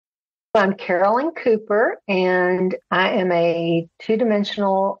I'm Carylon Cooper, and I am a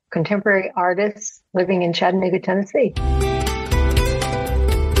two-dimensional contemporary artist living in Chattanooga, Tennessee.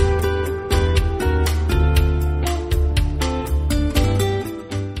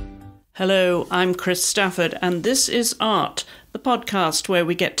 Hello, I'm Chris Stafford, and this is Art, the podcast where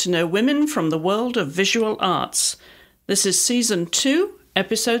we get to know women from the world of visual arts. This is Season 2,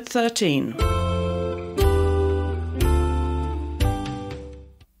 Episode 13.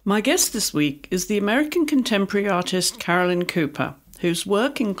 My guest this week is the American contemporary artist Carylon Cooper, whose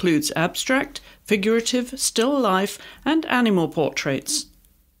work includes abstract, figurative, still life, and animal portraits.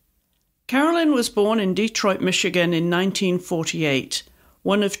 Carylon was born in Detroit, Michigan in 1948,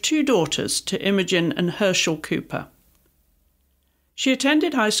 one of two daughters to Imogene and Herschel Cooper. She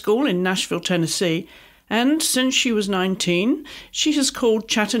attended high school in Nashville, Tennessee, and since she was 19, she has called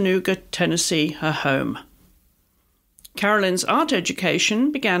Chattanooga, Tennessee, her home. Carylon's art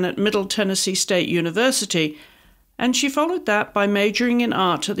education began at Middle Tennessee State University, and she followed that by majoring in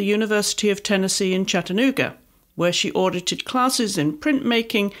art at the University of Tennessee in Chattanooga, where she audited classes in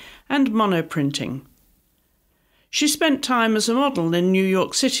printmaking and monoprinting. She spent time as a model in New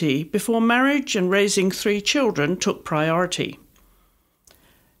York City before marriage and raising 3 children took priority.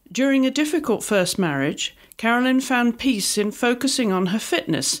 During a difficult first marriage, Carylon found peace in focusing on her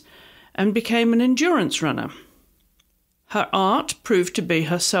fitness and became an endurance runner. Her art proved to be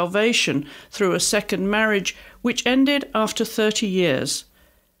her salvation through a second marriage, which ended after 30 years.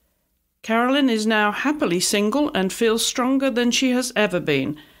 Carylon is now happily single and feels stronger than she has ever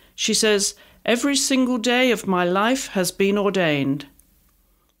been. She says, "Every single day of my life has been ordained."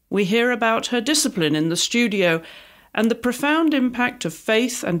 We hear about her discipline in the studio and the profound impact of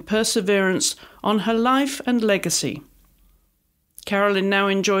faith and perseverance on her life and legacy. Carylon now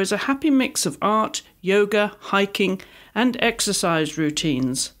enjoys a happy mix of art, yoga, hiking, and exercise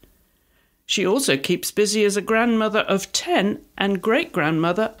routines. She also keeps busy as a grandmother of 10 and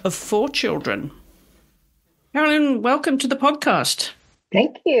great-grandmother of 4 children. Carylon, welcome to the podcast.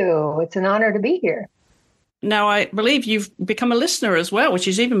 Thank you. It's an honor to be here. Now, I believe you've become a listener as well, which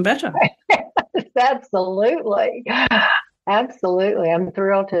is even better. Absolutely. Absolutely. I'm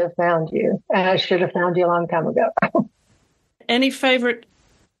thrilled to have found you. I should have found you a long time ago. Any favorite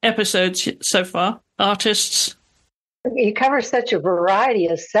episodes so far? Artists? You cover such a variety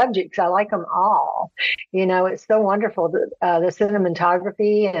of subjects. I like them all. You know, it's so wonderful that the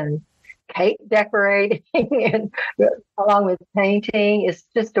cinematography and cake decorating and along with painting. It's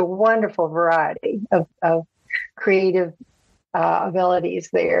just a wonderful variety of creative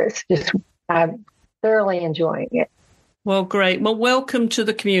abilities there. It's just, I'm thoroughly enjoying it. Well, great. Well, welcome to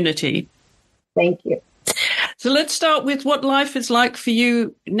the community. Thank you. So let's start with what life is like for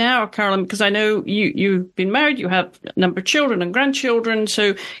you now, Carylon, because I know you've been married, you have a number of children and grandchildren.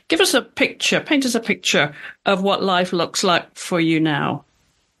 So give us a picture, paint us a picture of what life looks like for you now.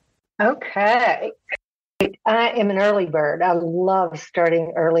 Okay. I am an early bird. I love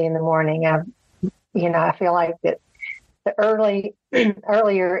starting early in the morning. I feel like that the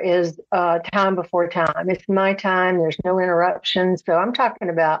earlier is time before time. It's my time. There's no interruptions. So I'm talking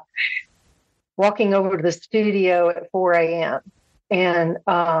about walking over to the studio at 4 a.m. And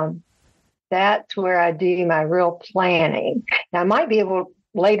that's where I do my real planning. Now, I might be able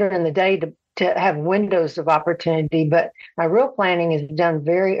later in the day to have windows of opportunity, but my real planning is done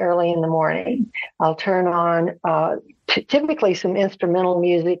very early in the morning. I'll turn on typically some instrumental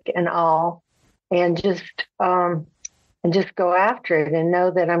music and all, and just go after it and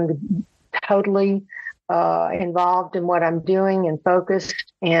know that I'm totally involved in what I'm doing and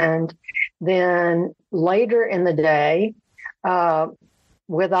focused. And then later in the day,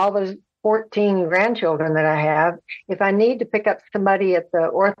 with all those 14 grandchildren that I have, if I need to pick up somebody at the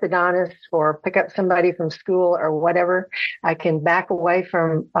orthodontist or pick up somebody from school or whatever, I can back away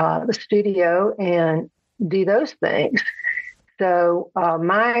from the studio and do those things. So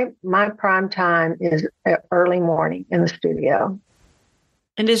my prime time is early morning in the studio.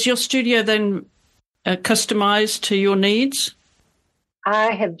 And is your studio then customized to your needs?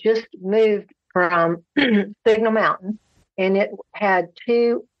 I have just moved from Signal Mountain, and it had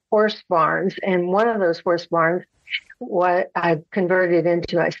 2 horse barns, and one of those horse barns, what I converted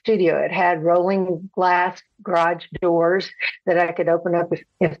into my studio. It had rolling glass garage doors that I could open up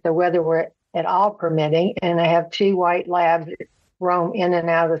if the weather were at all permitting, and I have 2 white labs that roam in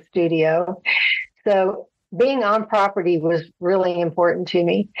and out of the studio. So being on property was really important to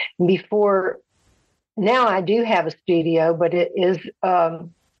me. Now I do have a studio, but it is, and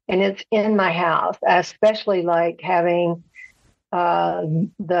it's in my house. I especially like having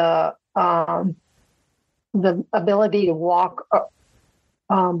the ability to walk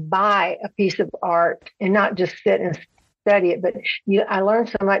buy a piece of art and not just sit and study it, but I learned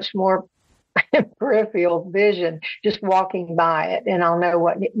so much more peripheral vision just walking by it, and I'll know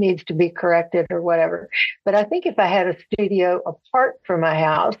what needs to be corrected or whatever. But I think if I had a studio apart from my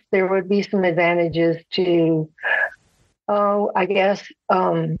house, there would be some advantages to, I guess,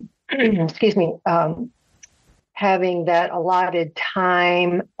 excuse me, having that allotted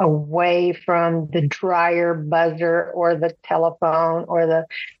time away from the dryer buzzer or the telephone or the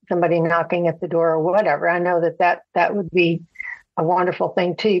somebody knocking at the door or whatever. I know that would be a wonderful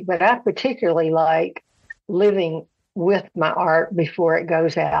thing too, but I particularly like living with my art before it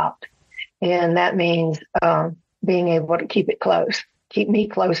goes out. And that means being able to keep me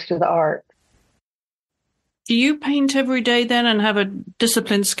close to the art. Do you paint every day then and have a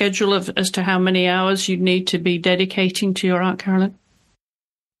disciplined schedule as to how many hours you need to be dedicating to your art, Carylon?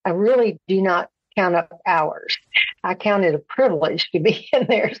 I really do not count up hours. I count it a privilege to be in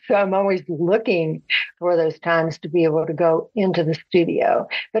there. So I'm always looking for those times to be able to go into the studio.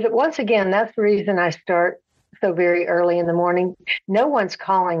 But once again, that's the reason I start so very early in the morning. No one's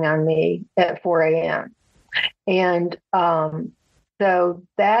calling on me at 4 a.m. And so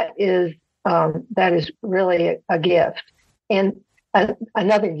that is really a gift. And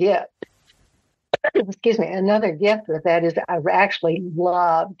another gift, another gift with that is I actually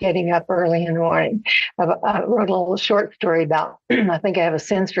love getting up early in the morning. I wrote a little short story about, I think I have a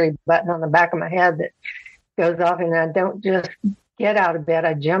sensory button on the back of my head that goes off, and I don't just get out of bed,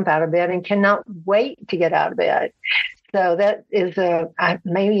 I jump out of bed and cannot wait to get out of bed. So that is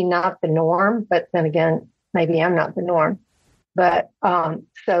maybe not the norm, but then again, maybe I'm not the norm. But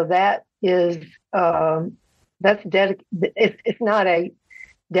so that is it's not a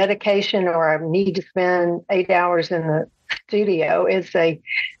dedication or I need to spend 8 hours in the studio. It's I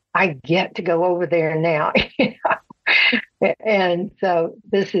get to go over there now. And so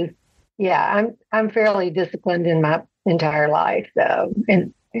this is, I'm fairly disciplined in my entire life, though,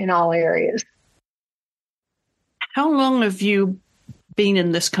 in all areas. How long have you been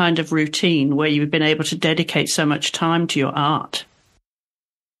in this kind of routine where you've been able to dedicate so much time to your art?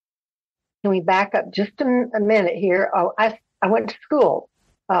 Can we back up just a minute here? I went to school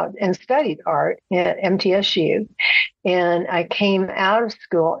and studied art at MTSU, and I came out of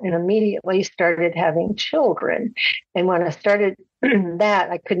school and immediately started having children. And when I started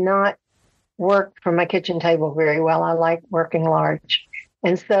that, I could not work from my kitchen table very well. I like working large.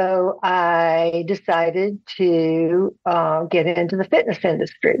 And so I decided to get into the fitness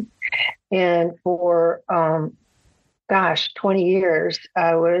industry. And for 20 years,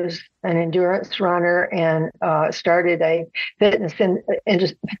 I was an endurance runner and started a fitness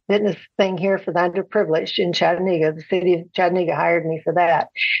thing here for the underprivileged in Chattanooga. The city of Chattanooga hired me for that.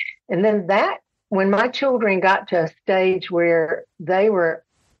 And then when my children got to a stage where they were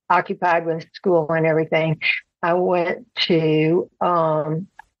occupied with school and everything, I went to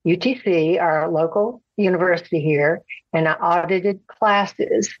UTC, our local university here, and I audited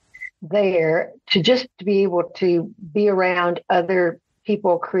classes there to be able to be around other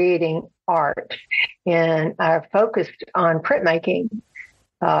people creating art. And I focused on printmaking,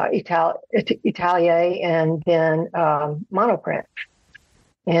 atelier, and then monoprint.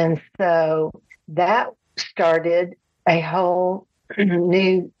 And so that started a whole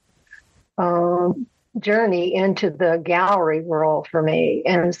new journey into the gallery world for me.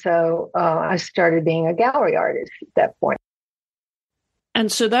 And so I started being a gallery artist at that point. And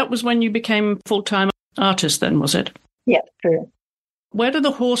so that was when you became full-time artist then, was it? Yes, true. Where do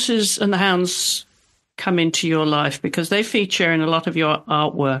the horses and the hounds come into your life? Because they feature in a lot of your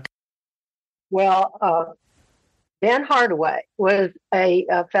artwork. Well, Ben Hardaway was a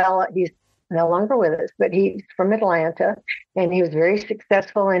fella, he's no longer with us, but he's from Atlanta, and he was very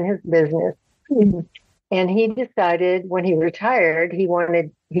successful in his business. And he decided when he retired, he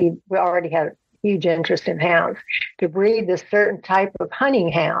already had a huge interest in hounds, to breed a certain type of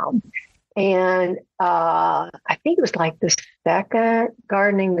hunting hound. And I think it was like the second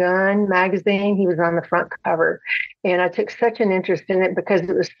Garden and Gun magazine. He was on the front cover. And I took such an interest in it because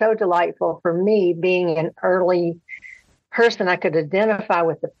it was so delightful for me, being an early person. I could identify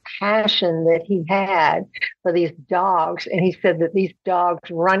with the passion that he had for these dogs. And he said that these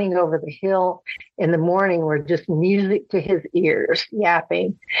dogs running over the hill in the morning were just music to his ears,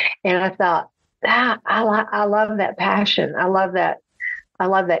 yapping. And I thought, I love that passion. I love that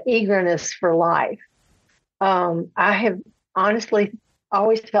eagerness for life. I have honestly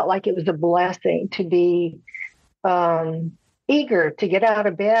always felt like it was a blessing to be eager to get out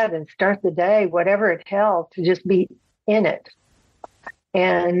of bed and start the day, whatever it held, to just be in it.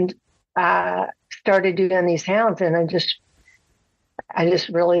 And I started doing these hounds, and I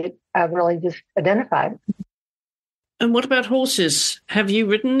really just identified. And what about horses? Have you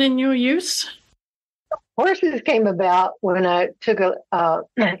ridden in your youth? Horses came about when I took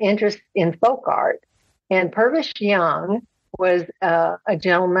an interest in folk art. And Purvis Young was a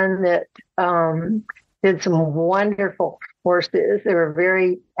gentleman that did some wonderful horses. They were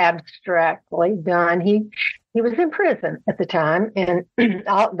very abstractly done. He was in prison at the time, and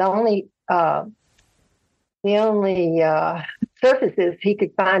the only surfaces he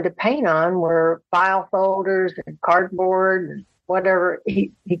could find to paint on were file folders and cardboard and whatever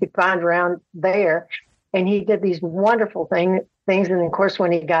he could find around there. And he did these wonderful things. And of course,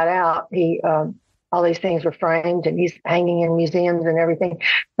 when he got out, all these things were framed and he's hanging in museums and everything.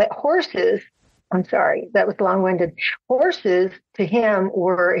 But horses, I'm sorry, that was long-winded. Horses to him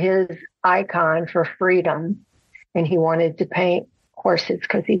were his icon for freedom. And he wanted to paint horses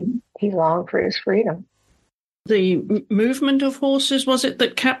because he longed for his freedom. The movement of horses, was it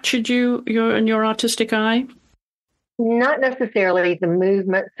that captured your artistic eye? Not necessarily the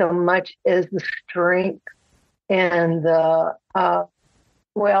movement so much as the strength and the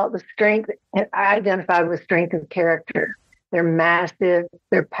strength. I identified with strength of character. They're massive.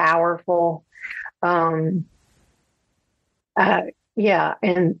 They're powerful. And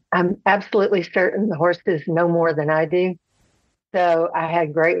I'm absolutely certain the horses know more than I do. So I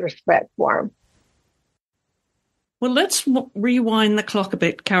had great respect for them. Well, let's rewind the clock a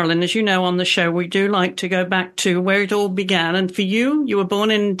bit, Carylon. As you know, on the show, we do like to go back to where it all began. And for you were born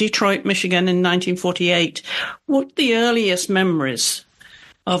in Detroit, Michigan in 1948. What are the earliest memories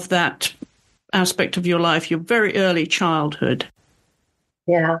of that aspect of your life, your very early childhood?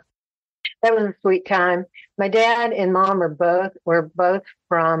 Yeah, that was a sweet time. My dad and mom were both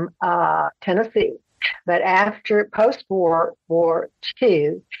from Tennessee. But after post-World War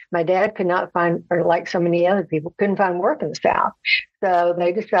II, my dad could not find, or like so many other people, couldn't find work in the South. So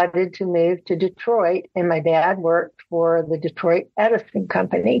they decided to move to Detroit, and my dad worked for the Detroit Edison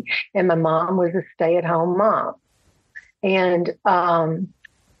Company, and my mom was a stay-at-home mom. And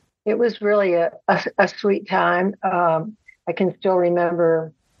it was really a sweet time. I can still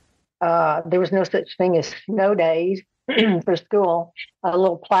remember there was no such thing as snow days. For school, a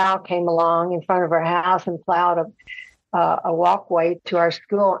little plow came along in front of our house and plowed a walkway to our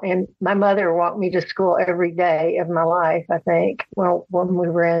school. And my mother walked me to school every day of my life, I think, when we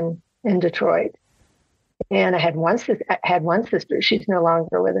were in Detroit. And I had one sister. She's no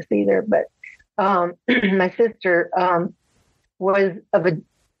longer with us either. But my sister was of a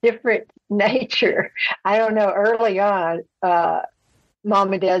different nature. I don't know, early on,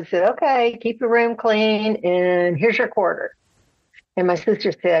 Mom and Dad said, okay, keep the room clean, and here's your quarter. And my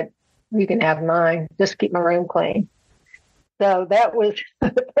sister said, you can have mine. Just keep my room clean. So that was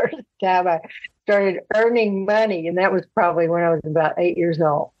the first time I started earning money, and that was probably when I was about 8 years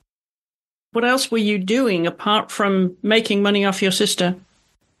old. What else were you doing apart from making money off your sister?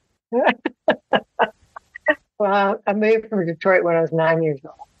 Well, I moved from Detroit when I was 9 years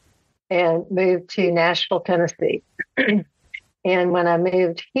old and moved to Nashville, Tennessee. And when I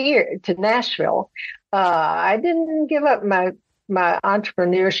moved here to Nashville, I didn't give up my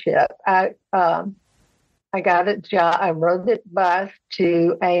entrepreneurship. I got a job. I rode the bus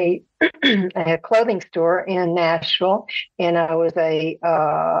to a clothing store in Nashville, and I was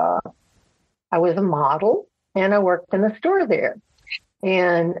a model, and I worked in the store there.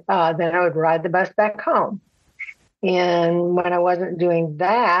 And then I would ride the bus back home. And when I wasn't doing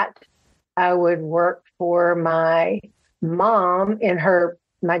that, I would work for my mom and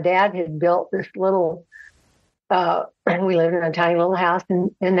my dad had built this little, we lived in a tiny little house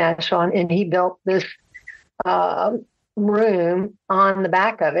in Nashville, and he built this room on the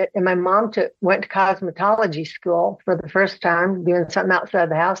back of it. And my mom went to cosmetology school for the first time, doing something outside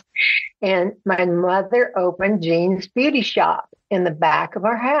the house. And my mother opened Jean's Beauty Shop in the back of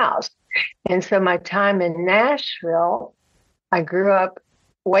our house. And so my time in Nashville, I grew up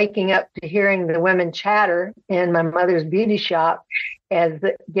waking up to hearing the women chatter in my mother's beauty shop as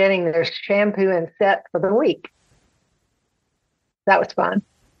getting their shampoo and set for the week. That was fun.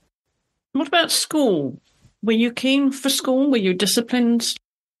 What about school? Were you keen for school? Were you disciplined?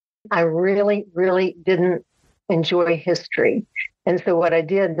 I really, really didn't enjoy history. And so what I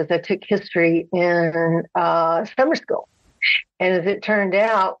did was I took history in summer school. And as it turned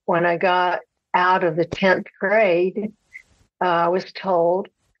out, when I got out of the 10th grade, I was told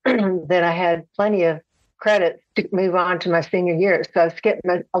that I had plenty of credits to move on to my senior year. So I skipped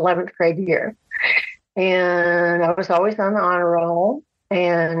my 11th grade year. And I was always on the honor roll.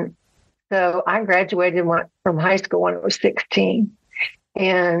 And so I graduated from high school when I was 16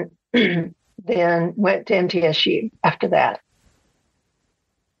 and then went to MTSU after that.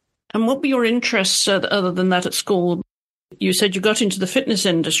 And what were your interests other than that at school? You said you got into the fitness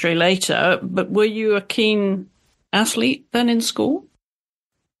industry later, but were you a keen athlete then in school?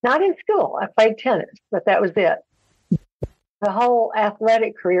 Not in school. I played tennis, but that was it. The whole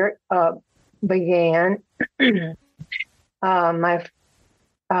athletic career began. My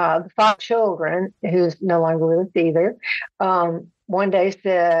 5 children, who's no longer with us either, one day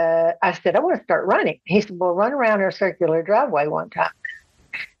I said, I want to start running. He said, well, run around our circular driveway one time.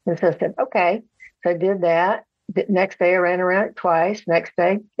 And so I said, okay. So I did that. The next day I ran around it twice. Next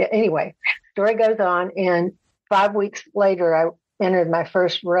day. Anyway, story goes on. And 5 weeks later, I entered my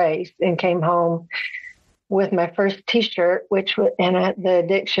first race and came home with my first T-shirt, the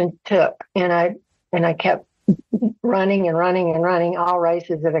addiction took. And I kept running and running and running all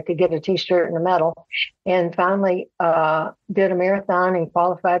races that I could get a T-shirt and a medal. And finally did a marathon and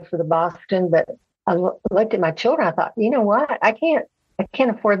qualified for the Boston. But I looked at my children. I thought, you know what? I can't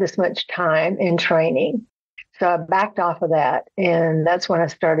afford this much time in training. So I backed off of that. And that's when I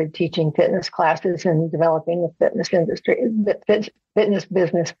started teaching fitness classes and developing the fitness industry, the fitness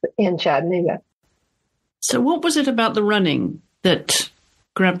business in Chattanooga. So what was it about the running that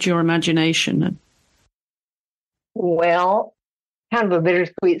grabbed your imagination? Well, kind of a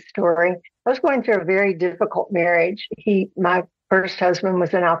bittersweet story. I was going through a very difficult marriage. My first husband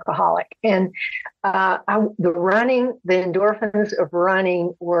was an alcoholic. And the endorphins of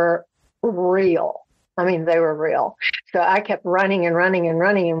running were real. I mean, they were real. So I kept running and running and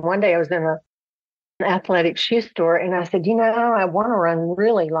running. And one day I was in an athletic shoe store and I said, I want to run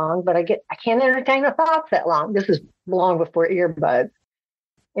really long, but I can't entertain the thoughts that long. This is long before earbuds.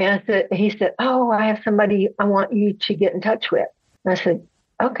 And he said, oh, I have somebody I want you to get in touch with. And I said,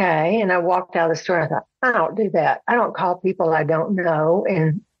 okay. And I walked out of the store. And I thought, I don't do that. I don't call people I don't know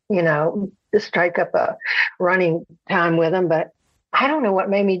and, just strike up a running time with them. But I don't know what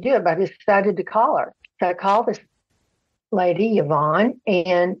made me do it, but I decided to call her. So I called this lady, Yvonne,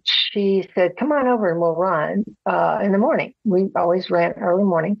 and she said, come on over and we'll run in the morning. We always ran early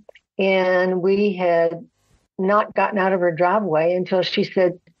morning. And we had not gotten out of her driveway until she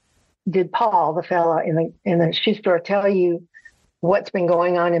said, did Paul, the fellow in the shoe store, tell you what's been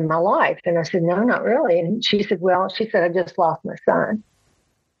going on in my life? And I said, no, not really. And she said, I just lost my son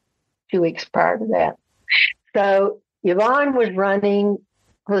 2 weeks prior to that. So Yvonne was running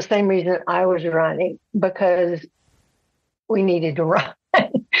for the same reason I was running, because we needed to run.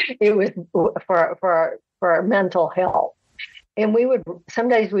 It was for our mental health. And some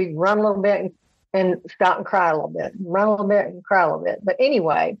days we'd run a little bit and stop and cry a little bit, run a little bit and cry a little bit. But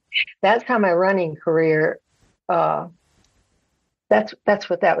anyway, that's how my running career, that's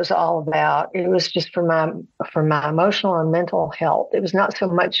what that was all about. It was just for my emotional and mental health. It was not so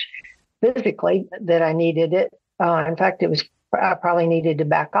much physically that I needed it. In fact, I probably needed to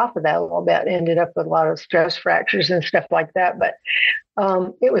back off of that a little bit. Ended up with a lot of stress fractures and stuff like that. But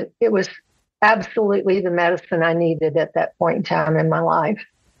it was absolutely the medicine I needed at that point in time in my life.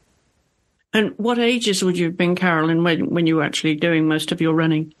 And what ages would you have been, Carylon, when you were actually doing most of your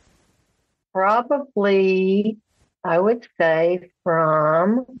running? Probably, I would say,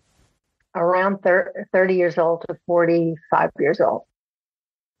 from around 30 years old to 45 years old.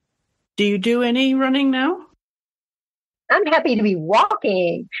 Do you do any running now? I'm happy to be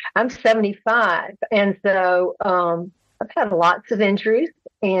walking. I'm 75. And so I've had lots of injuries.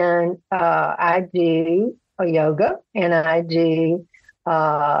 And I do yoga and I do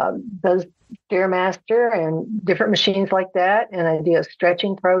those Stairmaster and different machines like that. And I do a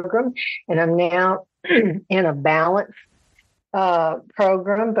stretching program. And I'm now in a balance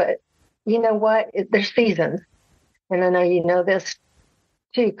program. But you know what? There's seasons. And I know you know this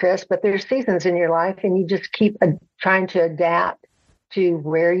too, Chris, but there's seasons in your life and you just keep trying to adapt to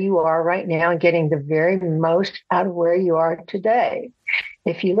where you are right now and getting the very most out of where you are today.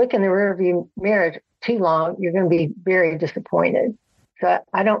 If you look in the rearview mirror too long, you're going to be very disappointed. So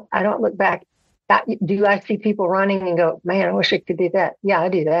I don't look back. Do I see people running and go, man, I wish I could do that? Yeah, I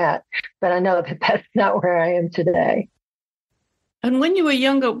do that. But I know that that's not where I am today. And when you were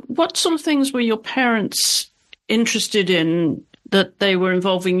younger, what sort of things were your parents interested in that they were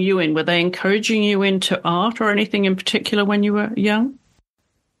involving you in? Were they encouraging you into art or anything in particular when you were young?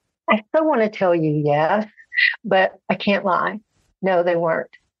 I still want to tell you yes, but I can't lie. No, they weren't.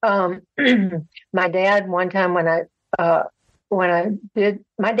 My dad, one time my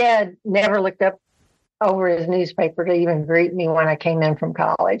dad never looked up over his newspaper to even greet me when I came in from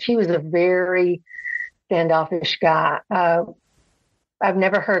college. He was a very standoffish guy. I've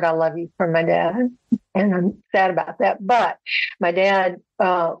never heard I love you from my dad, and I'm sad about that. But my dad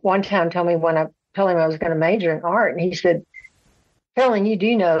one time told me when I told him I was going to major in art, and he said, Carolyn, you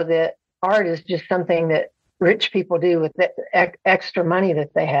do know that art is just something that rich people do with the extra money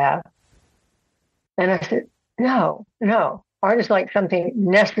that they have. And I said, no, art is like something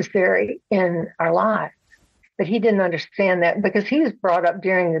necessary in our lives. But he didn't understand that because he was brought up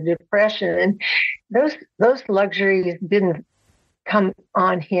during the Depression, and those luxuries didn't come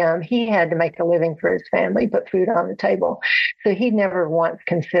on him. He had to make a living for his family, put food on the table. So he never once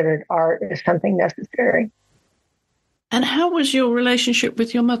considered art as something necessary. And how was your relationship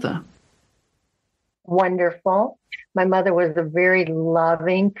with your mother? Wonderful. My mother was a very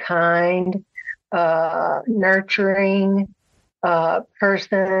loving, kind, nurturing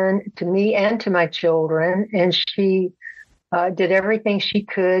person to me and to my children. And she did everything she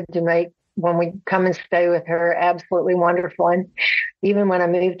could to make when we come and stay with her absolutely wonderful. And even when I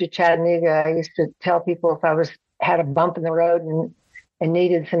moved to Chattanooga, I used to tell people if I had a bump in the road and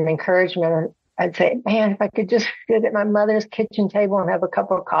needed some encouragement, I'd say, man, if I could just sit at my mother's kitchen table and have a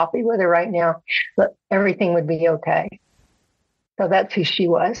cup of coffee with her right now, look, everything would be okay. So that's who she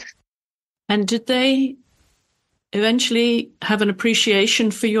was. And did they eventually have an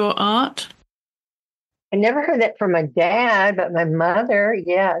appreciation for your art? I never heard that from my dad, but my mother,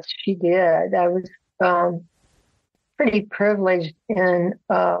 yes, she did. I was pretty privileged in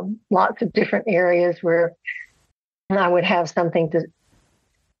lots of different areas where I would have something to,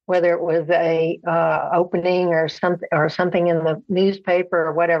 whether it was a opening or something in the newspaper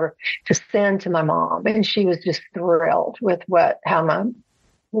or whatever, to send to my mom, and she was just thrilled with what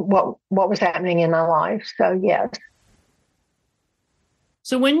was happening in my life. So yes.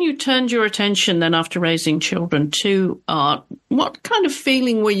 So when you turned your attention then after raising children to art, what kind of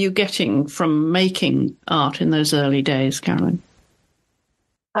feeling were you getting from making art in those early days, Carylon?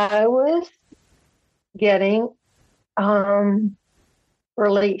 I was getting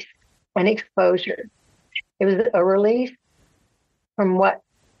release and exposure. It was a release from what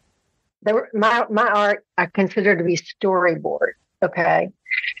my art I consider to be storyboard. Okay.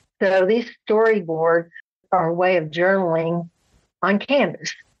 So these storyboards are a way of journaling on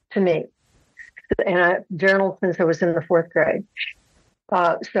canvas to me. And I journaled since I was in the fourth grade.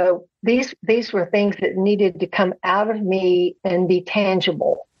 So these were things that needed to come out of me and be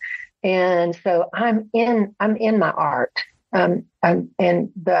tangible. And so I'm in my art. And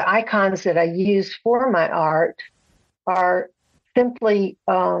the icons that I use for my art are simply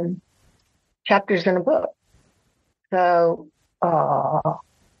chapters in a book. So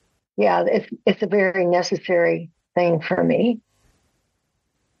yeah, it's a very necessary thing for me.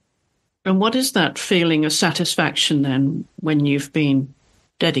 And what is that feeling of satisfaction then when you've been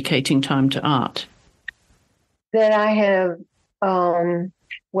dedicating time to art? That I have,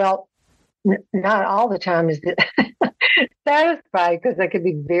 not all the time is it satisfied, because I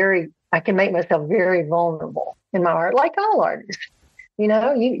can make myself very vulnerable in my art, like all artists. You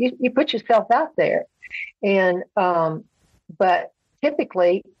know, you put yourself out there. And, but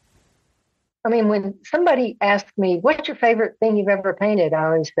typically, I mean, when somebody asks me, what's your favorite thing you've ever painted? I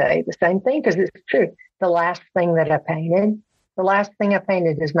always say the same thing, because it's true. The last thing I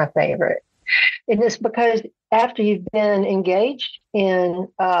painted is my favorite. And it's because after you've been engaged in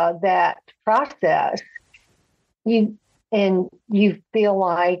that process, you feel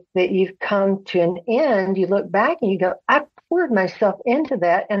like that you've come to an end, you look back and you go, I poured myself into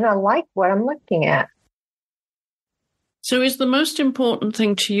that and I like what I'm looking at. So is the most important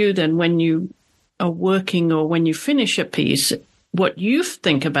thing to you then when you are working or when you finish a piece, what you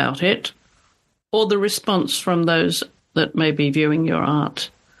think about it or the response from those that may be viewing your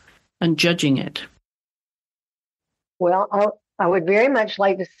art and judging it? Well, I would very much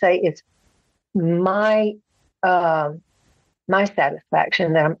like to say it's my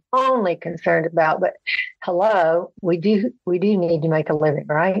satisfaction that I'm only concerned about, but hello, we do need to make a living,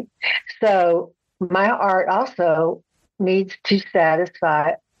 right? So my art also needs to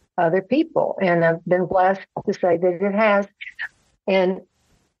satisfy other people. And I've been blessed to say that it has. And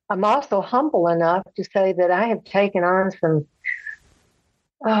I'm also humble enough to say that I have taken on some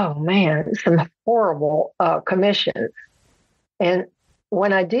horrible commissions. And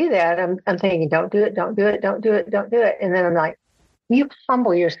when I do that, I'm thinking, don't do it. And then I'm like, you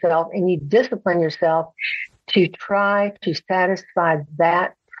humble yourself and you discipline yourself to try to satisfy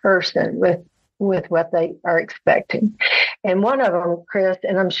that person with what they are expecting. And one of them, Chris,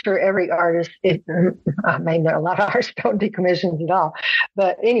 and I'm sure every artist, I may know a lot of artists don't do commissions at all,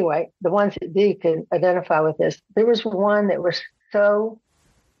 but anyway, the ones that do can identify with this. There was one that was so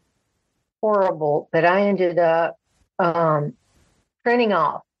horrible that I ended up printing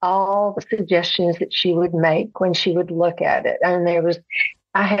off all the suggestions that she would make when she would look at it. And there was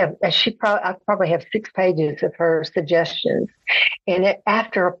I probably have 6 pages of her suggestions. And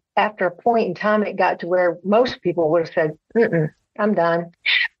after a point in time, it got to where most people would have said, I'm done.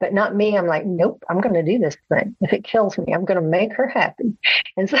 But not me. I'm like, nope, I'm going to do this thing. If it kills me, I'm going to make her happy.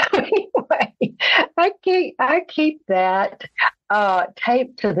 And so anyway, I keep that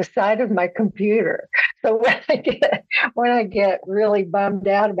taped to the side of my computer. So when I get really bummed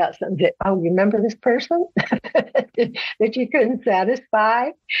out about something, you remember this person that you couldn't satisfy?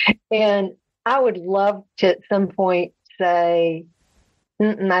 And I would love to at some point say,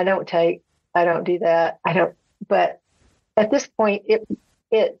 I don't do that. But at this point,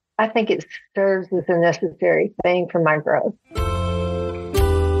 I think it serves as a necessary thing for my growth.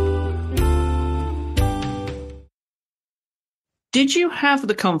 Did you have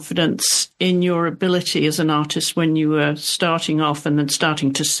the confidence in your ability as an artist when you were starting off and then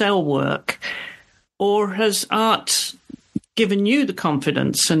starting to sell work? Or has art given you the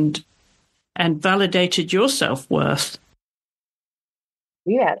confidence and validated your self-worth?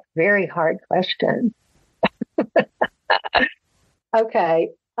 Yeah, very hard question. Okay.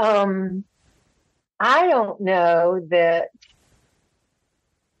 I don't know that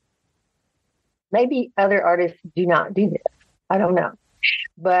maybe other artists do not do this. I don't know.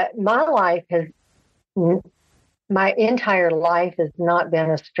 But my entire life has not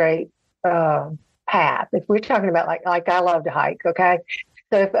been a straight path. If we're talking about like I love to hike, okay?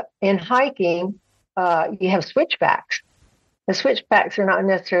 So if in hiking, you have switchbacks. The switchbacks are not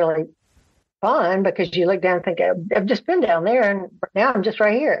necessarily fun because you look down and think, I've just been down there and now I'm just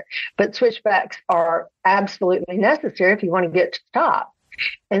right here. But switchbacks are absolutely necessary if you want to get to the top.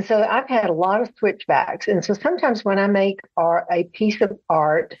 And so I've had a lot of switchbacks. And so sometimes when I make a piece of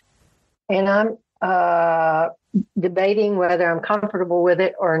art and I'm debating whether I'm comfortable with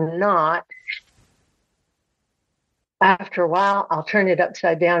it or not, after a while, I'll turn it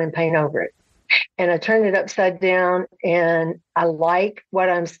upside down and paint over it. And I turn it upside down and I like what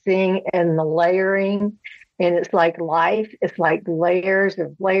I'm seeing and the layering. And it's like life. It's like layers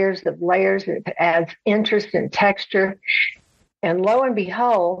of layers of layers. It adds interest and texture. And lo and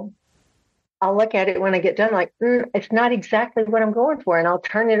behold, I'll look at it when I get done like, it's not exactly what I'm going for. And I'll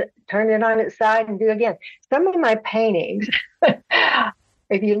turn it on its side and do it again. Some of my paintings,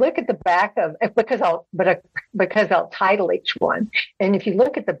 if you look at the back of it, because I'll title each one. And if you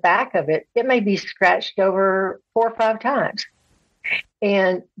look at the back of it, it may be scratched over 4 or 5 times.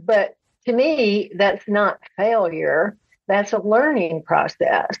 But to me, that's not failure. That's a learning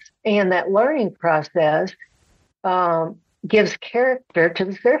process. And that learning process gives character to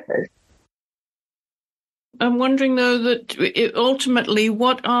the surface. I'm wondering, though, that ultimately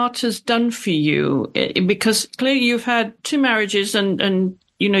what art has done for you, because clearly you've had 2 marriages and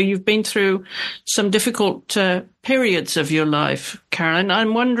you've been through some difficult periods of your life, Carylon.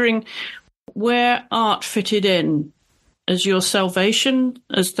 I'm wondering where art fitted in as your salvation,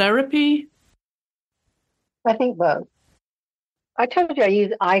 as therapy? I think both. I told you I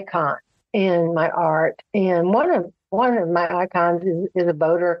use icons in my art, and one of my icons is a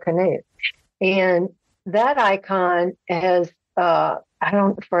boat or a canoe. And that icon has,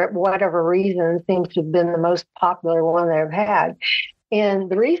 for whatever reason, seems to have been the most popular one that I've had. And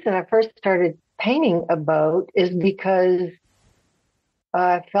the reason I first started painting a boat is because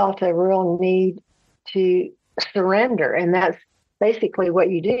I felt a real need to surrender. And that's basically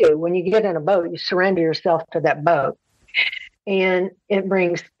what you do. When you get in a boat, you surrender yourself to that boat. And it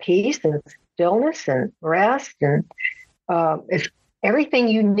brings peace and stillness and rest. And it's everything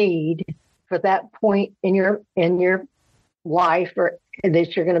you need for that point in your life or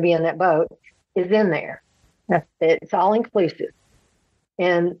that you're going to be in that boat is in there. It's all inclusive.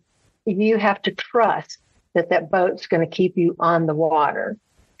 And you have to trust that boat's going to keep you on the water.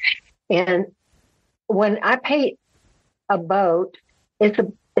 And when I paint a boat, it's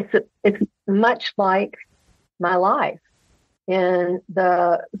much like my life and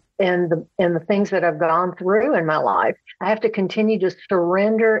the things that I've gone through in my life. I have to continue to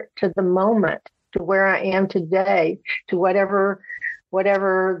surrender to the moment, to where I am today, to whatever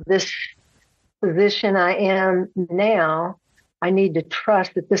this position I am now. I need to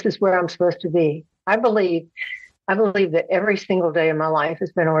trust that this is where I'm supposed to be. I believe that every single day of my life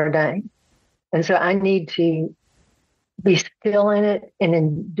has been ordained. And so I need to be still in it and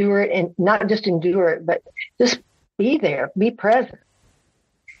endure it, and not just endure it, but just be there, be present.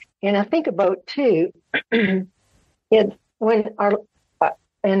 And I think about too, it's when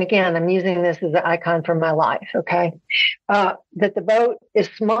and again, I'm using this as an icon for my life, okay? That the boat is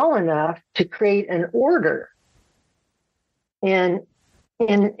small enough to create an order. And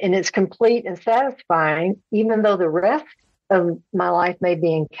it's complete and satisfying, even though the rest of my life may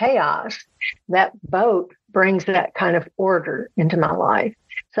be in chaos, that boat brings that kind of order into my life.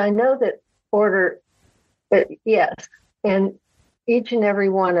 So I know that order, yes, and each and every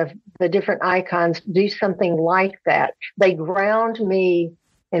one of the different icons do something like that. They ground me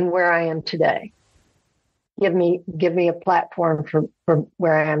in where I am today. Give me a platform for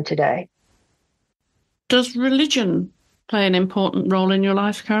where I am today. Does religion play an important role in your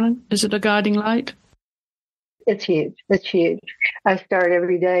life, Carylon? Is it a guiding light? It's huge. It's huge. I start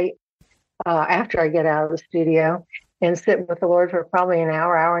every day after I get out of the studio and sit with the Lord for probably an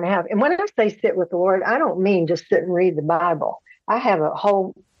hour, hour and a half. And when I say sit with the Lord, I don't mean just sit and read the Bible. I have a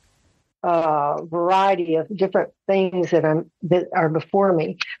whole variety of different things that are before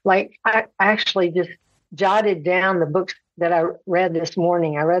me. Like I actually just jotted down the books that I read this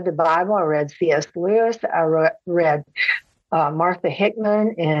morning. I read the Bible. I read C.S. Lewis. I read Martha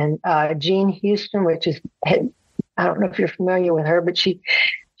Hickman and Jean Houston, which is, I don't know if you're familiar with her, but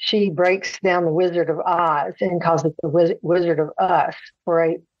she breaks down the Wizard of Oz and calls it the Wizard of Us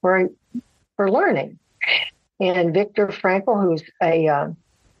for learning. And Viktor Frankl, who's a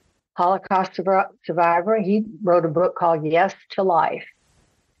Holocaust survivor, he wrote a book called Yes to Life.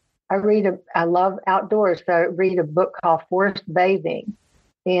 I love outdoors, so I read a book called Forest Bathing,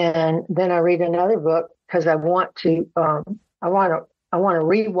 and then I read another book because I want to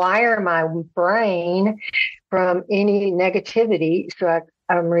rewire my brain from any negativity. So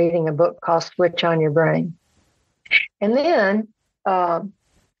I'm reading a book called Switch on Your Brain. And then,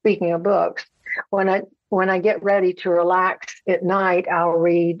 speaking of books, when I get ready to relax at night, I'll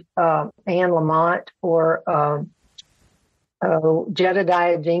read Anne Lamott or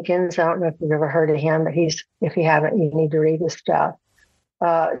Jedediah Jenkins. I don't know if you've ever heard of him, but if you haven't, you need to read his stuff.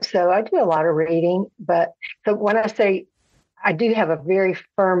 So I do a lot of reading, but so when I say I do have a very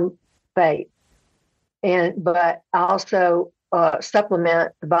firm faith, but I also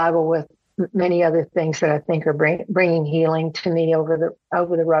supplement the Bible with many other things that I think are bringing healing to me over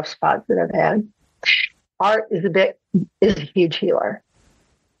the rough spots that I've had. Art is a huge healer.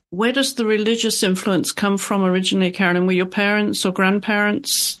 Where does the religious influence come from originally, Carylon? Were your parents or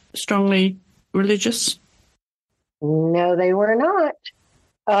grandparents strongly religious? No, they were not.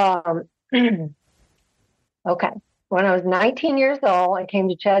 Okay. When I was 19 years old, I came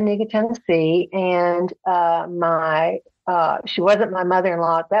to Chattanooga, Tennessee, and she wasn't my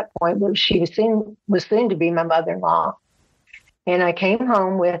mother-in-law at that point, but she was soon to be my mother-in-law. And I came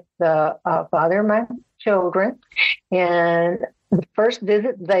home with the father of my children, and the first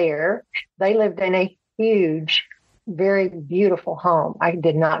visit there, they lived in a huge, very beautiful home. I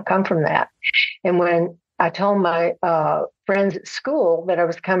did not come from that. And when I told my friends at school that I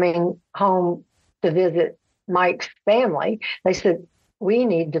was coming home to visit Mike's family, they said, "We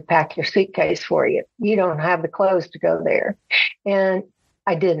need to pack your suitcase for you. You don't have the clothes to go there." And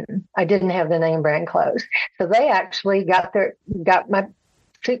I didn't have the name brand clothes. So they actually got my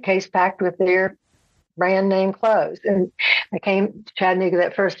suitcase packed with their brand name clothes. And I came to Chattanooga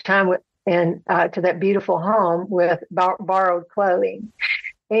that first time to that beautiful home with borrowed clothing.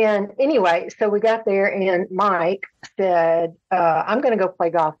 And anyway, so we got there and Mike said, "I'm going to go play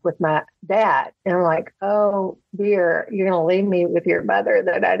golf with my dad." And I'm like, "Oh dear, you're going to leave me with your mother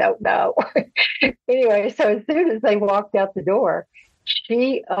that I don't know." Anyway, so as soon as they walked out the door,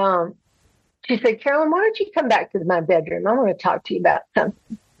 she said, "Carylon, why don't you come back to my bedroom? I want to talk to you about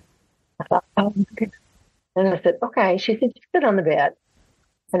something." I thought, "Oh my goodness." And I said, "Okay." She said, "Just sit on the bed."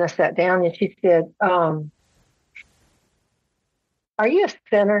 And I sat down and she said, "Are you a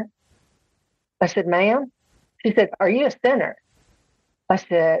sinner?" I said, "Ma'am?" She said, "Are you a sinner?" I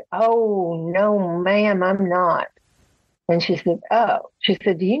said, "Oh, no, ma'am, I'm not." And she said, "Oh." She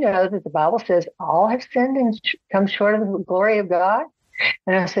said, "Do you know that the Bible says all have sinned and come short of the glory of God?"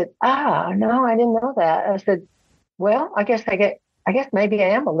 And I said, "No, I didn't know that." I said, "Well, I guess maybe I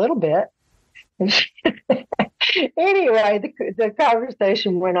am a little bit." And anyway, the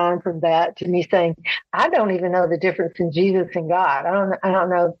conversation went on from that to me saying, "I don't even know the difference in Jesus and God. I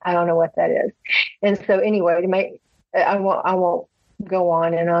don't know what that is." And so anyway, I won't go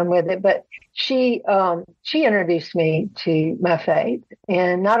on and on with it, but she introduced me to my faith,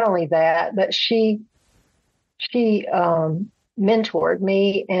 and not only that, but she mentored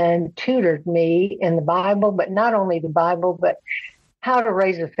me and tutored me in the Bible, but not only the Bible, but how to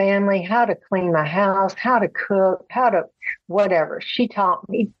raise a family, how to clean my house, how to cook, how to whatever. She taught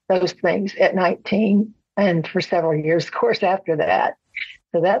me those things at 19 and for several years, of course, after that.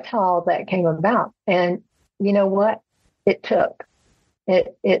 So that's how all that came about. And you know what? It took.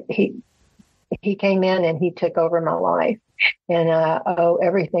 He came in and he took over my life. And I owe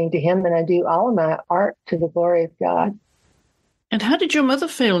everything to him, and I do all of my art to the glory of God. And how did your mother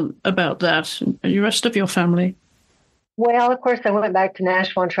feel about that and the rest of your family? Well, of course, I went back to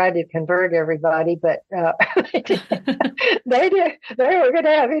Nashville and tried to convert everybody, but they were going to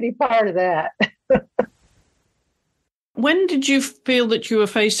have any part of that. When did you feel that you were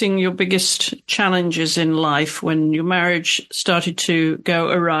facing your biggest challenges in life, when your marriage started to go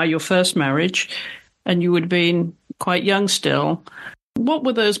awry, your first marriage, and you would have been quite young still? What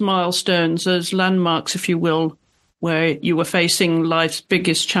were those milestones, those landmarks, if you will, where you were facing life's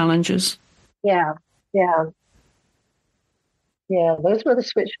biggest challenges? Yeah. Those were the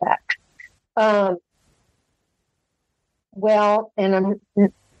switchbacks. Well, and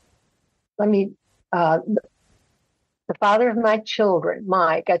let me. The father of my children,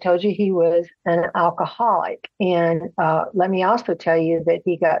 Mike, I told you he was an alcoholic. And let me also tell you that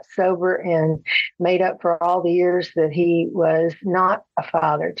he got sober and made up for all the years that he was not a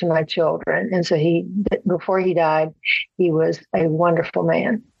father to my children. And so before he died, he was a wonderful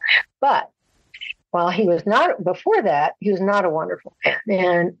man. But while he was not, before that, he was not a wonderful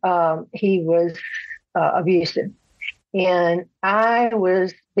man. And he was abusive. And I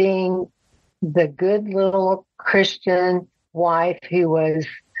was being the good little Christian wife who was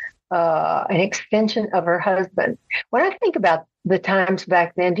an extension of her husband. When I think about the times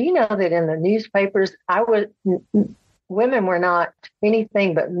back then, do you know that in the newspapers, women were not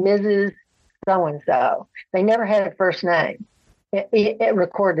anything but Mrs. So-and-so. They never had a first name. It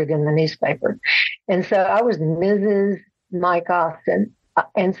recorded in the newspaper. And so I was Mrs. Mike Austin.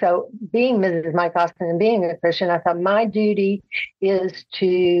 And so being Mrs. Mike Austin and being a Christian, I thought my duty is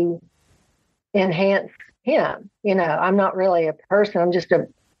to enhance him. You know, I'm not really a person. I'm just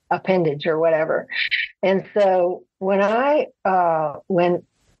an appendage or whatever. And so when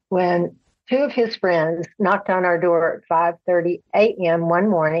when two of his friends knocked on our door at 5:30 a.m. one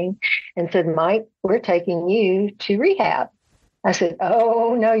morning and said, Mike, we're taking you to rehab. I said,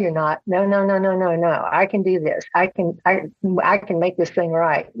 oh, no, you're not. No. I can do this. I can make this thing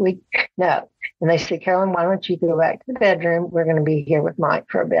right. No. And they said, Carolyn, why don't you go back to the bedroom? We're going to be here with Mike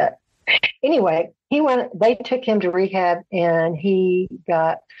for a bit. Anyway, they took him to rehab and he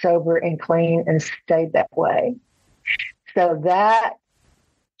got sober and clean and stayed that way. So that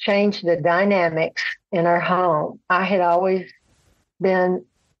changed the dynamics in our home. I had always been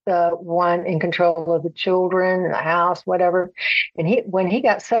the one in control of the children and the house, whatever. And when he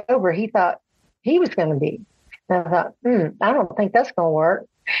got sober, he thought he was going to be. And I thought, I don't think that's going to work.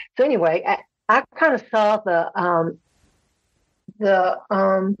 So anyway, I kind of saw the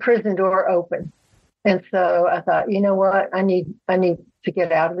prison door open. And so I thought, you know what? I need to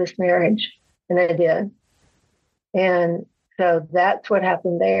get out of this marriage. And I did. And so that's what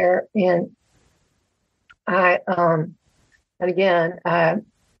happened there. And I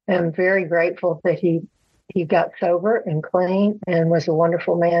am very grateful that he got sober and clean and was a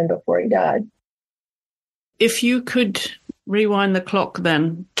wonderful man before he died. If you could rewind the clock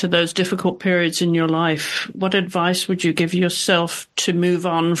then to those difficult periods in your life, what advice would you give yourself to move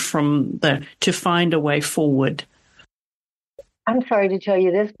on from there, to find a way forward? I'm sorry to tell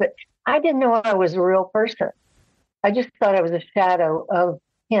you this, but I didn't know I was a real person. I just thought I was a shadow of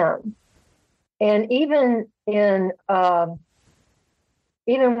him. And even when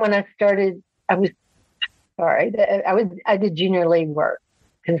I started, I did junior league work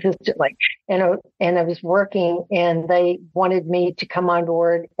consistently, and I was working, and they wanted me to come on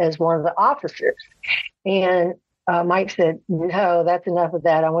board as one of the officers. And Mike said, "No, that's enough of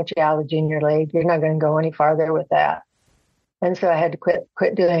that. I want you out of the junior league. You're not going to go any farther with that." And so I had to quit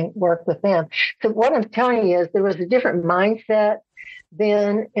doing work with them. So what I'm telling you is there was a different mindset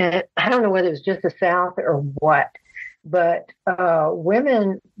then, and I don't know whether it was just the South or what, but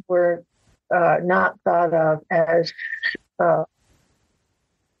women were not thought of as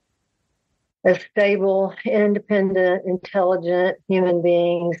stable, independent, intelligent human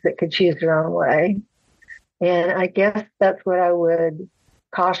beings that could choose their own way. And I guess that's what I would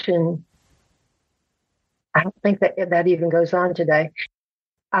caution. I don't think that even goes on today.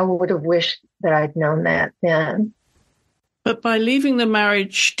 I would have wished that I'd known that then. But by leaving the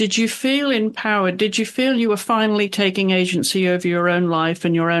marriage, did you feel empowered? Did you feel you were finally taking agency over your own life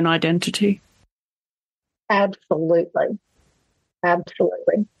and your own identity? Absolutely.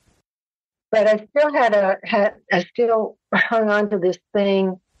 Absolutely. But I still I still hung on to this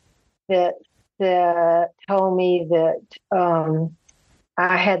thing that told me that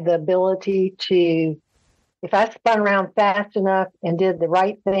I had the ability to, if I spun around fast enough and did the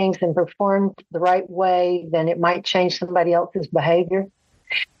right things and performed the right way, then it might change somebody else's behavior.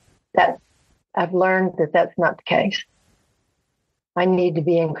 That I've learned that that's not the case. I need to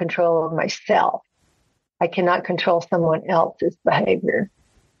be in control of myself. I cannot control someone else's behavior.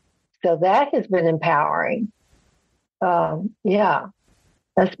 So that has been empowering. Yeah,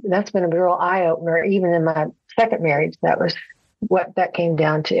 that's been a real eye opener. Even in my second marriage, that was what that came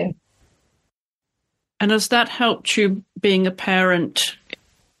down to. And has that helped you being a parent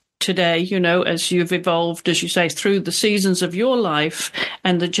today, you know, as you've evolved, as you say, through the seasons of your life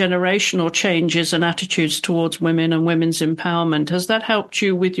and the generational changes and attitudes towards women and women's empowerment? Has that helped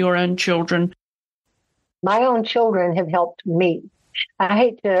you with your own children? My own children have helped me. I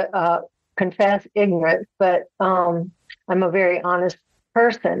hate to confess ignorance, but I'm a very honest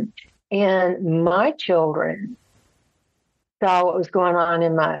person. And my children saw what was going on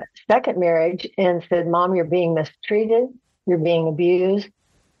in my second marriage and said, Mom, you're being mistreated. You're being abused.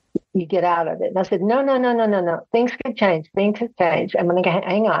 You get out of it. And I said, no. Things could change. Things have changed. I'm going to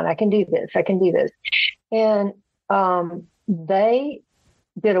hang on. I can do this. And they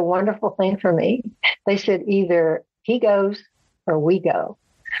did a wonderful thing for me. They said, either he goes or we go.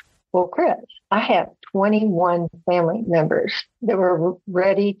 Well, Chris, I have 21 family members that were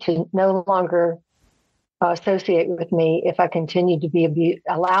ready to no longer associate with me if I continue to be abused,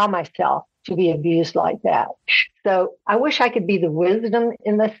 allow myself to be abused like that. So I wish I could be the wisdom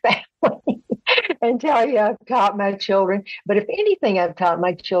in this family and tell you I've taught my children. But if anything I've taught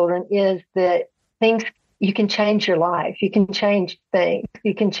my children is that things, you can change your life. You can change things.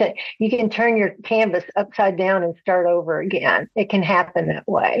 You can turn your canvas upside down and start over again. It can happen that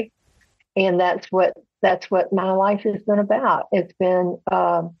way. And that's what my life has been about. It's been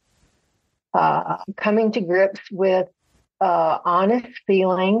coming to grips with honest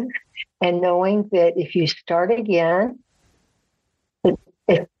feelings and knowing that if you start again,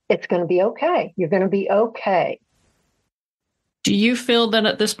 it's going to be okay. You're going to be okay. Do you feel that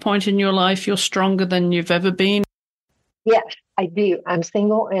at this point in your life, you're stronger than you've ever been? Yes, I do. I'm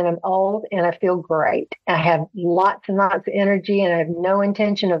single and I'm old and I feel great. I have lots and lots of energy and I have no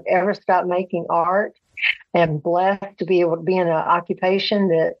intention of ever stop making art. I'm blessed to be able to be in an occupation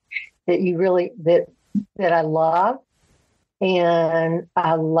that I love. And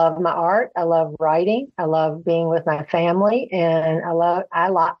I love my art. I love writing. I love being with my family, and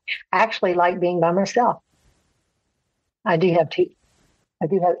I actually like being by myself. I do have two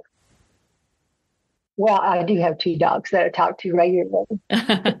dogs that I talk to regularly.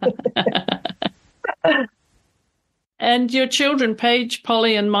 And your children, Paige,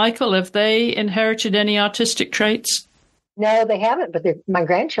 Polly, and Michael, have they inherited any artistic traits? No, they haven't, but my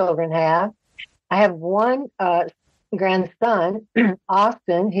grandchildren have. I have one grandson,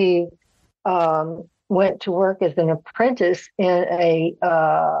 Austin, who went to work as an apprentice in a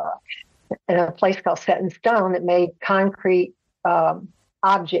place called Set in Stone that made concrete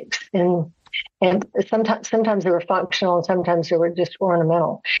objects, and sometimes they were functional and sometimes they were just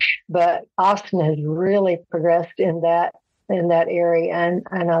ornamental. But Austin has really progressed in that area, and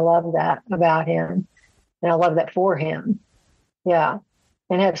I love that about him, and I love that for him. Yeah,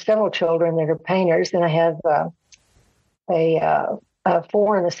 and I have several children that are painters, and I have a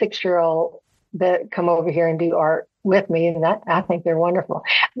 4 and a 6-year-old that come over here and do art with me, and I think they're wonderful.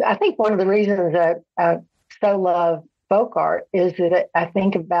 I think one of the reasons I so love folk art is that I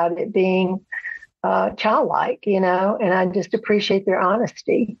think about it being childlike, and I just appreciate their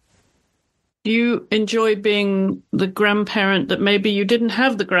honesty. Do you enjoy being the grandparent that maybe you didn't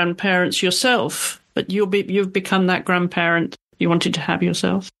have the grandparents yourself, but you've become that grandparent you wanted to have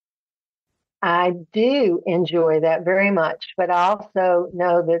yourself? I do enjoy that very much, but I also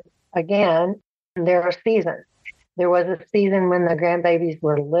know that, again, there are seasons. There was a season when the grandbabies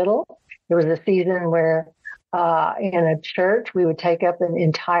were little. There was a season where in a church we would take up an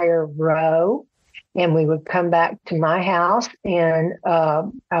entire row and we would come back to my house and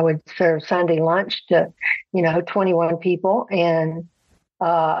I would serve Sunday lunch to, 21 people. And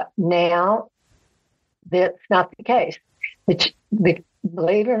now that's not the case.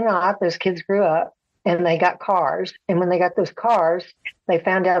 Believe it or not, those kids grew up and they got cars. And when they got those cars, they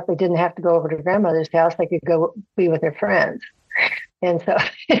found out they didn't have to go over to grandmother's house. They could go be with their friends. And so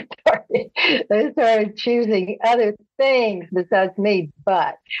they started choosing other things besides me.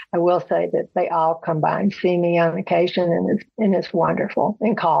 But I will say that they all come by and see me on occasion, and it's wonderful,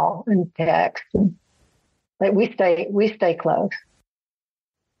 and call and text. And we stay close.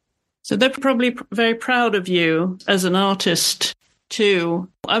 So they're probably very proud of you as an artist too.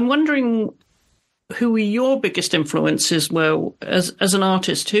 I'm wondering who your biggest influences were as an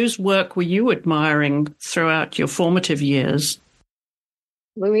artist. Whose work were you admiring throughout your formative years?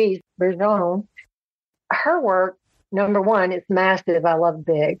 Louise Bourgeon. Her work, number one, it's massive. I love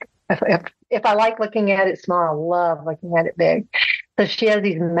big. If I like looking at it small, I love looking at it big. So she has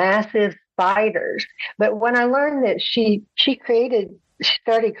these massive spiders. But when I learned that she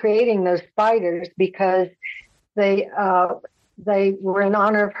started creating those spiders because they were in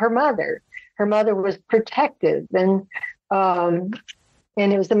honor of her mother. Her mother was protective, and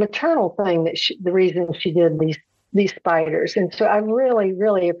it was a maternal thing the reason she did these spiders. And so I really,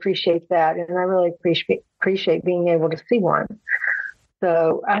 really appreciate that, and I really appreciate being able to see one.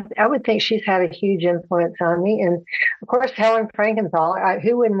 So I would think she's had a huge influence on me. And of course, Helen Frankenthal,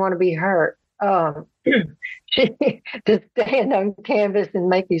 who wouldn't want to be her? She to stand on canvas and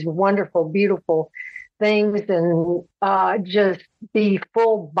make these wonderful, beautiful things, and just be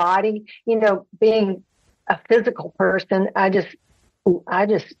full body. Being a physical person, I was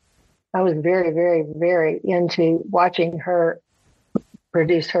very, very, very into watching her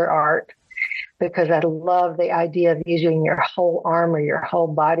produce her art, because I love the idea of using your whole arm or your whole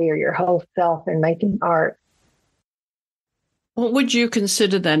body or your whole self in making art. What would you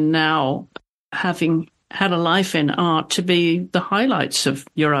consider then, now, having had a life in art, to be the highlights of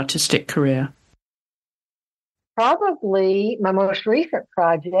your artistic career? Probably my most recent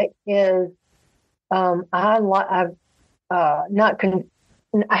project is I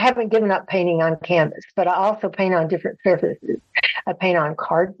haven't given up painting on canvas, but I also paint on different surfaces. I paint on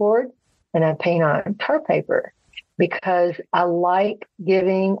cardboard, and I paint on tar paper, because I like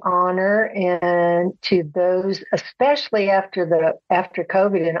giving honor and to those, especially after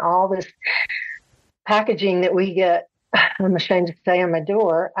COVID and all this packaging that we get, I'm ashamed to say, on my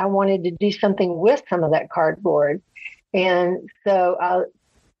door. I wanted to do something with some of that cardboard. And so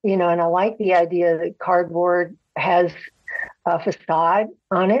and I like the idea that cardboard has a facade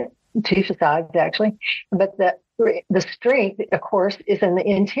on it, 2 facades actually, but the strength, of course, is in the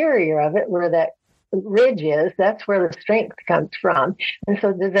interior of it, where that ridge is. That's where the strength comes from. And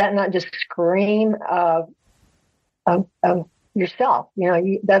so does that not just scream of yourself?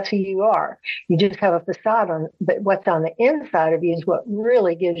 That's who you are. You just have a facade on, but what's on the inside of you is what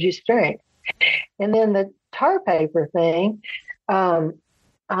really gives you strength. And then the tar paper thing,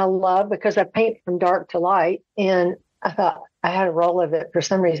 I love, because I paint from dark to light, and I thought I had a roll of it for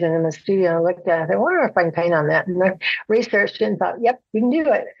some reason in the studio. I looked at it, I thought, I wonder if I can paint on that. And I researched it and thought, yep, you can do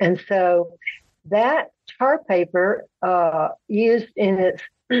it. And so that tar paper, used in its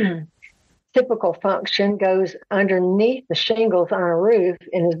typical function, goes underneath the shingles on a roof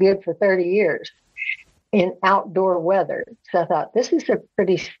and is good for 30 years in outdoor weather. So I thought, this is a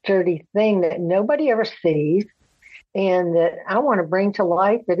pretty sturdy thing that nobody ever sees, and that I want to bring to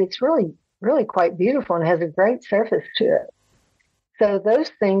life, that it's really, really quite beautiful and has a great surface to it. So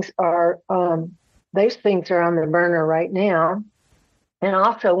those things are on the burner right now. And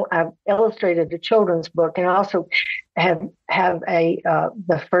also, I've illustrated a children's book, and I also have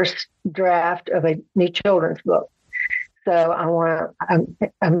the first draft of a new children's book. So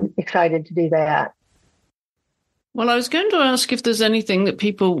I'm excited to do that. Well, I was going to ask if there's anything that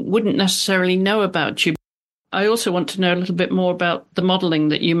people wouldn't necessarily know about you. I also want to know a little bit more about the modeling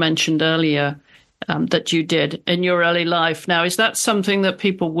that you mentioned earlier, that you did in your early life. Now, is that something that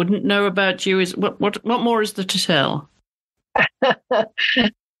people wouldn't know about you? What more is there to tell?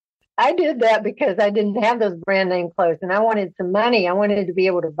 I did that because I didn't have those brand name clothes, and I wanted some money. I wanted to be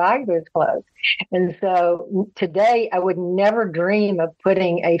able to buy those clothes. And so today I would never dream of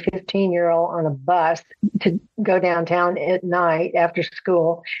putting a 15-year-old on a bus to go downtown at night after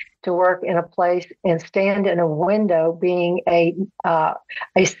school to work in a place and stand in a window being a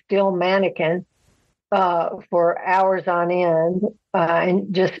still mannequin for hours on end,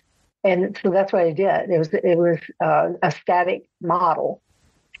 and so that's what I did. It was a static model.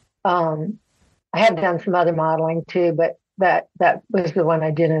 I have done some other modeling too, but that was the one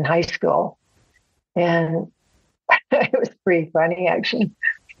I did in high school, and it was pretty funny, actually.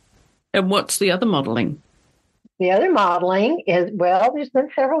 And what's the other modeling? The other modeling is, well, there's been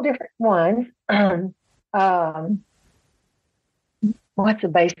several different ones. What's a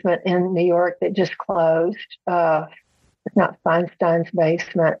basement in New York that just closed? It's not Feinstein's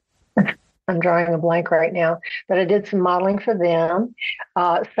basement. I'm drawing a blank right now, but I did some modeling for them.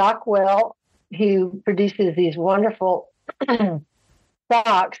 Sockwell, who produces these wonderful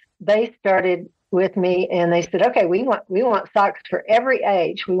socks, they started with me, and they said, "Okay, we want socks for every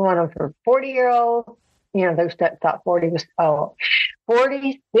age. We want them for 40-year-olds. Those that thought 40 was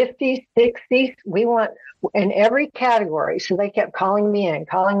 40s, 50s, 60s. We want in every category." So they kept calling me in.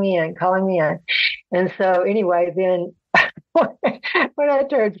 And so anyway, then when I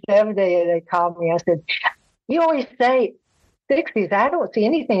turned 70, they called me. I said, "You always say 60s. I don't see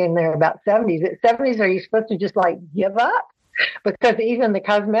anything in there about 70s. At 70s, are you supposed to just give up?" because even the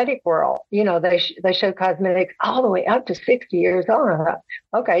cosmetic world, they show cosmetics all the way up to 60 years old. I thought,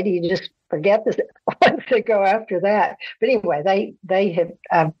 okay, do you just forget this once they go after that? But anyway, they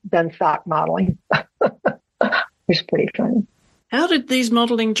have done stock modeling. It's pretty funny. How did these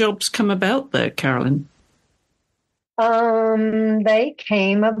modeling jobs come about there, Carylon? They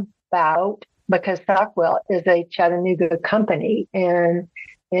came about because Stockwell is a Chattanooga company, and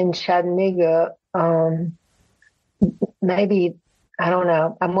in Chattanooga, maybe, I don't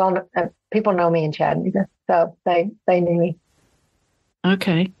know. People know me in Chattanooga, so they knew me.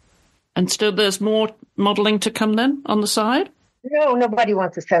 Okay. And still there's more modeling to come then on the side? No, nobody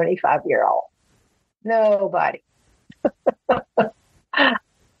wants a 75-year-old. Nobody.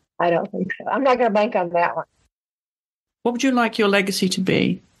 I don't think so. I'm not going to bank on that one. What would you like your legacy to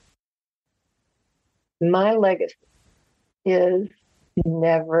be? My legacy is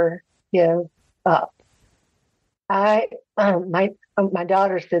never give up. My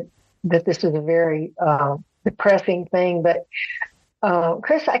daughter said that this is a very depressing thing, but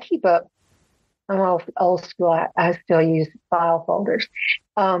Chris, I keep up. I'm old school. I still use file folders,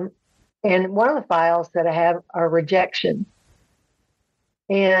 and one of the files that I have are rejections.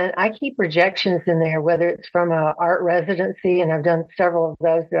 And I keep rejections in there, whether it's from an art residency, and I've done several of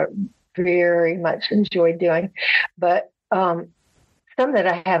those that I very much enjoyed doing, but some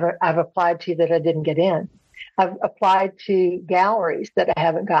that I've applied to that I didn't get in. I've applied to galleries that I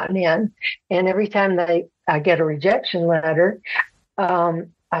haven't gotten in, and every time I get a rejection letter,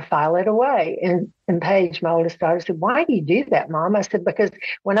 I file it away. And Paige, my oldest daughter, said, "Why do you do that, Mom?" I said, "Because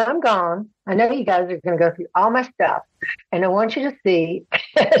when I'm gone, I know you guys are going to go through all my stuff, and I want you to see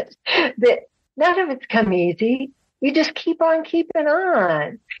that none of it's come easy. You just keep on keeping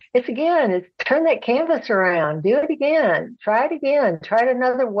on. It's turn that canvas around, do it again, try it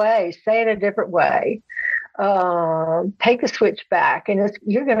another way, say it a different way, take the switch back, and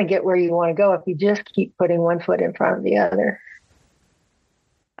you're going to get where you want to go if you just keep putting one foot in front of the other."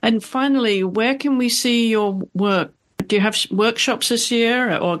 And finally, where can we see your work? Do you have workshops this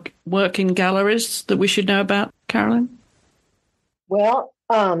year or work in galleries that we should know about, Carylon? Well,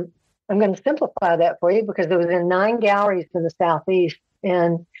 I'm going to simplify that for you because it was in 9 galleries in the Southeast.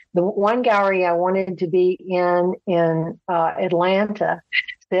 And the one gallery I wanted to be in Atlanta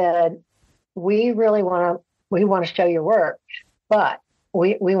said, we really want to show your work, but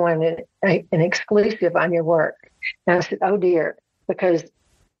we wanted an exclusive on your work. And I said, oh dear, because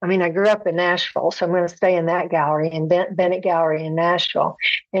I grew up in Nashville, so I'm going to stay in that gallery, in Bennett Gallery in Nashville.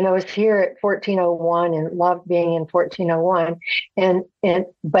 And I was here at 1401 and loved being in 1401.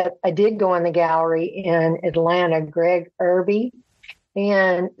 But I did go in the gallery in Atlanta, Greg Irby.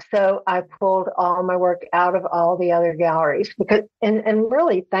 And so I pulled all my work out of all the other galleries because, and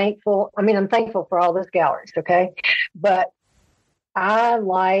really thankful. I'm thankful for all those galleries. Okay. But I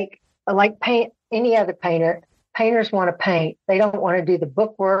like paint, any other painter. Painters want to paint. They don't want to do the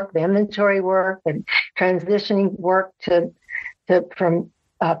book work, the inventory work, the transitioning work from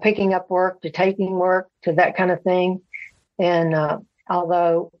picking up work to taking work to that kind of thing. And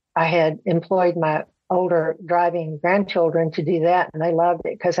although I had employed my older driving grandchildren to do that, and they loved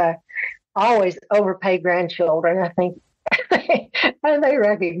it because I always overpay grandchildren. I think and they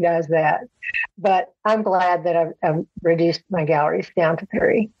recognize that. But I'm glad that I've reduced my galleries down to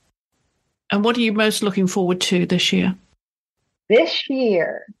 3. And what are you most looking forward to this year? This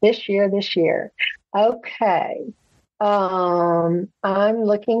year. Okay. I'm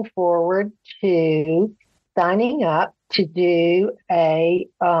looking forward to signing up to do a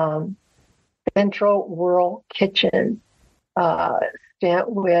Central Rural Kitchen stint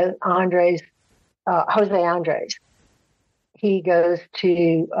with Jose Andres. He goes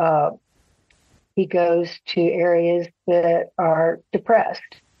to areas that are depressed.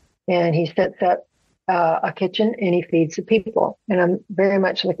 And he sets up a kitchen and he feeds the people. And I'm very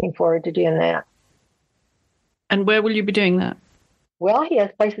much looking forward to doing that. And where will you be doing that? Well, he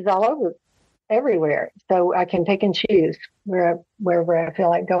has places all over, everywhere. So I can pick and choose wherever I feel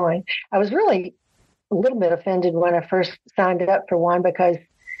like going. I was really a little bit offended when I first signed up for one because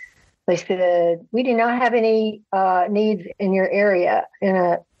they said, we do not have any needs in your area.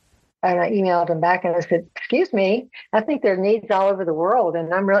 And I emailed them back and I said, excuse me, I think there are needs all over the world.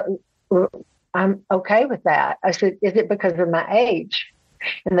 And I'm okay with that. I said, is it because of my age?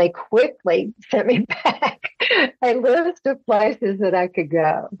 And they quickly sent me back a list of places that I could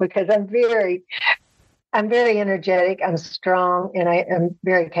go because I'm very energetic, I'm strong, and I am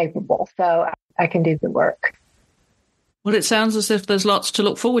very capable. So I can do the work. Well, it sounds as if there's lots to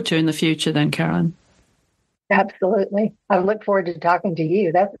look forward to in the future then, Carylon. Absolutely. I look forward to talking to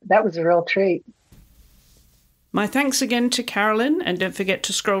you. That was a real treat. My thanks again to Carylon, and don't forget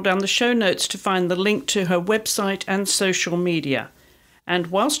to scroll down the show notes to find the link to her website and social media. And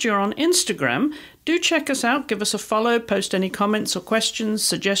whilst you're on Instagram, do check us out, give us a follow, post any comments or questions,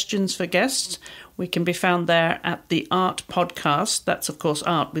 suggestions for guests. We can be found there at the Art Podcast. That's, of course,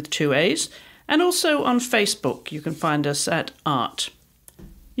 Art with 2 A's. And also on Facebook, you can find us at Art.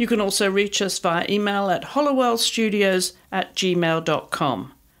 You can also reach us via email at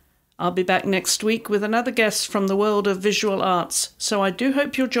hollowellstudios@gmail.com. I'll be back next week with another guest from the world of visual arts, so I do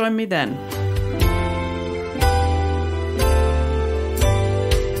hope you'll join me then.